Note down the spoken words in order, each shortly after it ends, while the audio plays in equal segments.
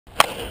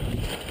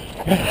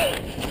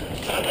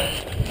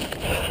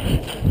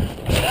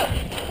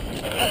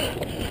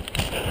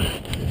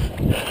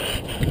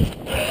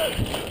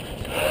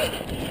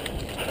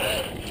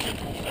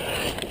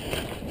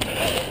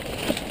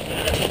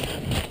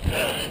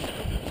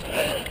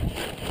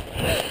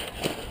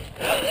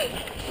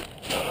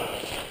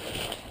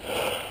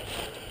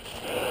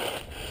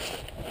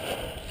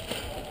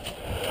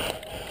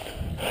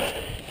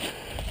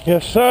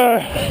Yes,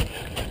 sir.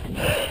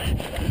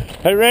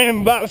 They ran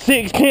him about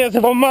 6/10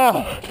 of a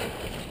mile.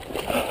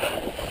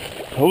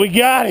 But we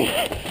got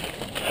him.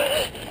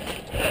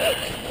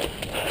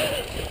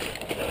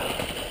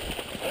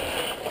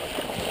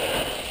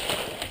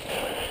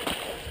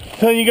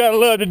 Son, you gotta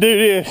love to do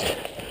this,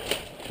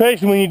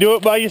 especially when you do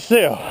it by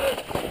yourself.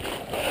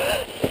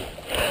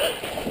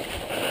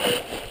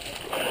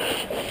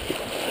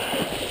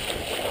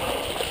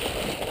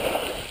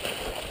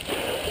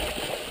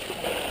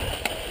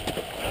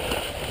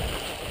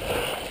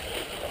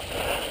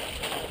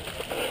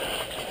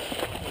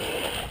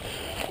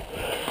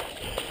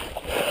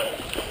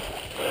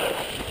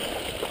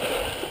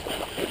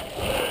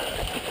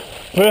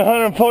 We're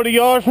 140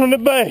 yards from the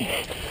bay.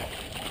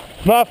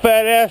 My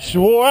fat ass is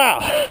wore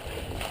out.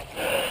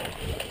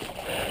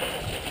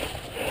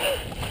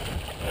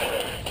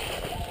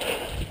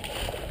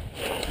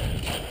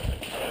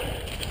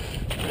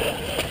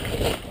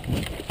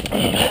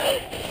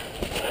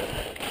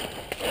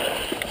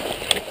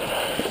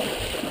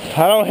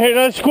 I don't hear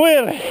no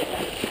squealing.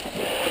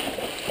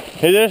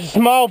 Is this a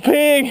small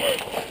pig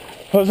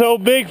or this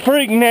old big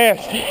freak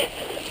nasty?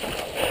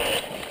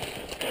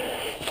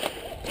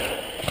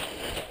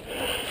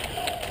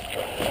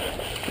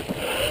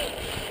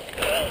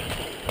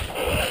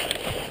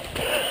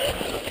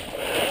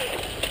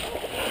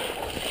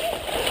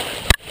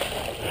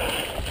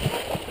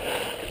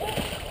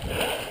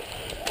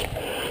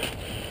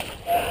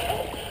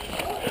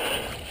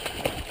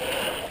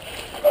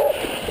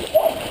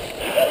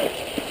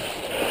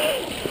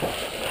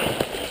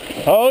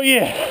 Oh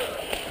yeah.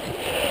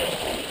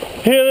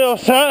 Here, little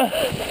son.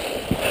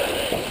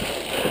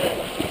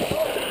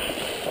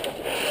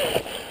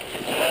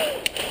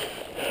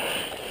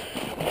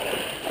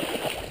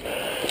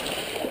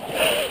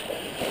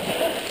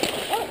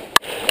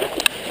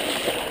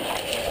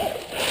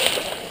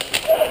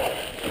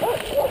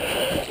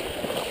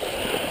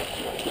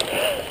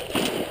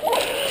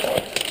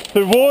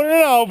 There's water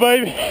and all,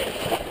 baby.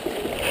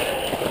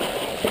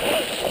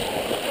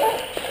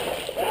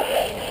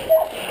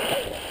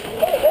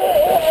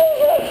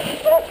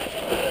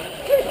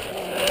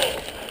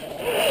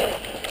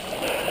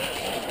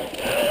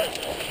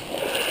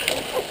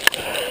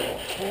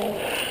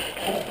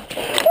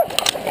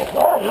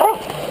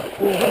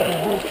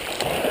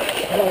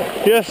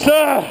 Yes,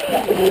 sir.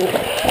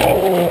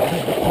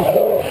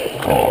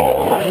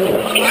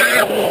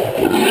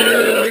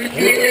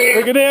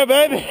 Look at there,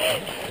 baby.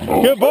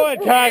 Good boy,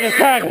 Tiger,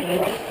 Tiger.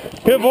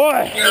 Good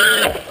boy.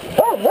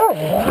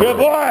 Good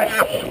boy.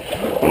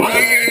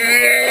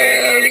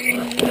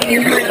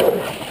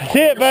 That's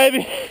it,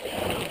 baby.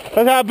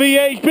 That's how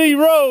BHB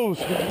rolls.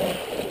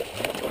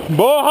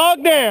 Boy,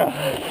 hog down.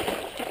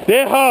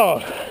 Dead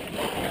hog.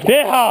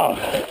 Dead hog.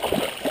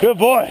 Good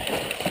boy.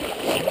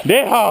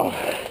 Dead hog.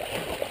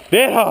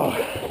 Dead hog.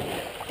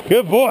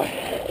 Good boy.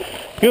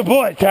 Good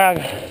boy,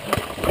 Tiger.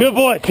 Good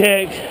boy,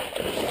 Tex.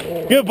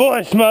 Good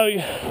boy,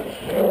 Smoke.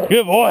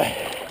 Good boy.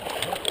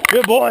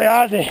 Good boy,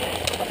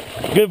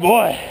 Ozzy. Good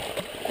boy.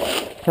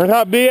 That's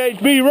how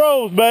BHB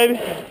rolls, baby.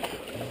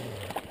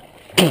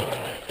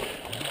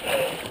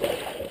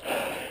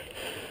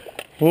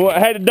 We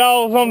had the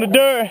dogs on the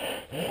dirt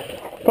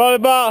probably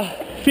about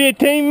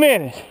 15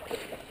 minutes.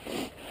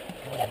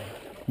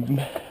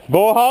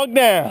 Boy, hog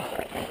down.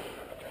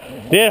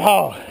 Dead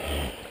hog.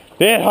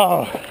 Dead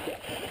hog.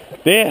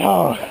 Dead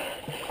hog.